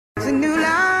El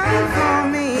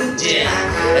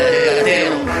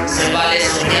gatero, se vale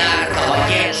soñar,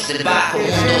 caballeros del Bajo,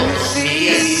 Mundo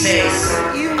 2016.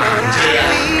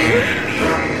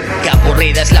 Qué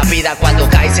aburrida es la vida cuando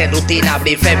caes en rutina.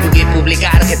 Abrir Facebook y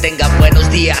publicar que tengan buenos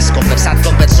días. Conversar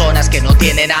con personas que no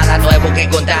tienen nada nuevo que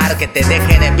contar, que te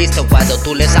dejen en visto cuando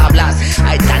tú les hablas.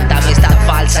 Hay tanta amistad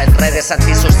falsa en redes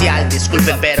antisocial.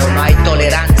 Disculpen, pero no hay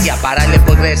tolerancia para la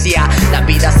hipocresía. La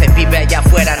vida se vive allá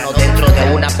afuera, no dentro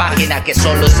de una página que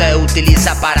solo se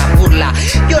utiliza para burla.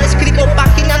 Yo escribo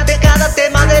páginas de cada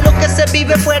tema de lo que se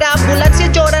vive fuera.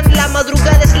 Ambulancias lloran, la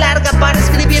madrugada es larga para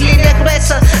escribir líneas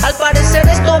gruesas. Al parecer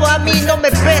esto a mí no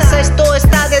me pesa, esto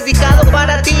está dedicado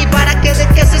para ti, para que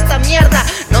dejes esta mierda.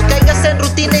 No caigas en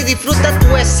rutina y disfruta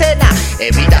tu escena.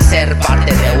 Evita ser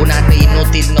parte de una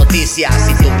inútil noticia.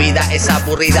 Si tu vida es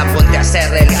aburrida, ponte a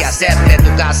hacer el quehacer de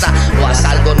tu casa o haz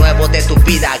algo nuevo de tu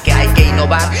vida, que hay que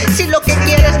innovar. Si lo que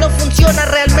quieres no funciona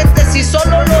realmente, si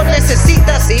solo lo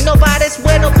necesitas, innovar es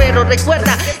bueno, pero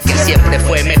recuerda que siempre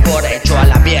fue mejor hecho a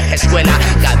la vieja escuela.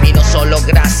 Camino solo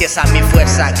gracias a mi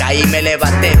fuerza, caí y me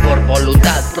levanté por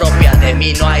voluntad propia. De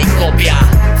mí no hay copia,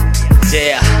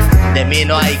 de mí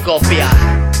no hay copia.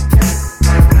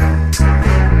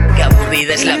 Qué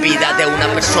aburrida es la vida de una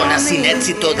persona sin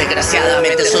éxito.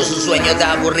 Desgraciadamente son sus sueños de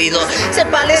aburrido. Se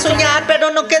vale soñar, pero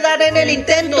no quedar en el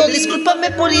intento.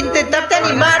 Discúlpame por intentarte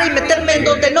animar y meterme en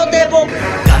donde no debo.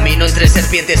 Camino entre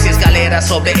serpientes y escaleras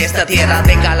sobre esta tierra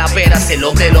de calaveras. El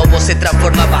hombre lobo se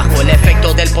transforma bajo el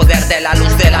efecto del poder de la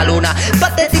luz de la luna.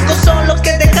 Patéticos son los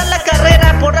que dejan la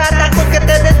carrera por atajos que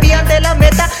te desvían de la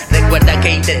meta. Recuerda que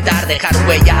intentar dejar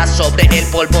huellas sobre el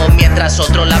polvo mientras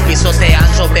otros la pisotean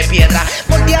sobre piedra.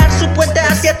 Moldear su puente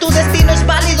hacia tu destino es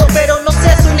válido, pero no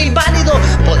seas un inválido.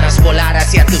 Podrás volar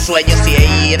hacia tus sueños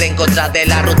y ir en contra de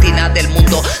la rutina del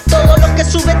mundo. Todo lo que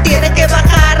sube tiene que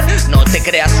bajar. No te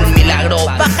creas un milagro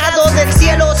bajado del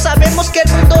cielo. Sabemos que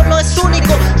el mundo no es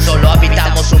único, solo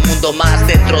habitamos un mundo más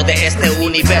dentro de este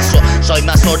universo. Soy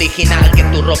más original que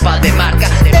tu ropa de marca.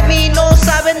 De mí no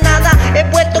saben nada, he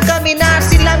vuelto a caminar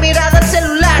sin la mirada al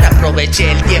celular.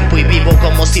 Aproveché el tiempo y vivo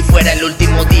como si fuera el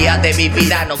último día de mi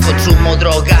vida. No consumo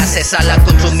drogas, esa la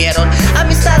consumieron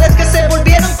amistades que se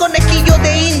volvieron conejillos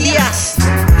de indias.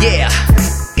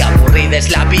 Qué aburrida es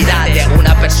la vida de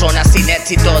una persona sin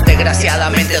éxito.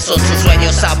 Desgraciadamente son sus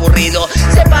sueños aburridos.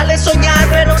 Se vale soñar,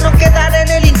 pero no quedar en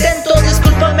el intento.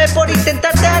 Discúlpame por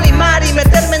intentarte animar y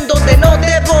meterme en donde no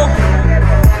debo.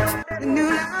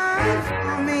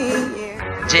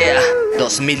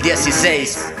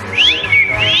 2016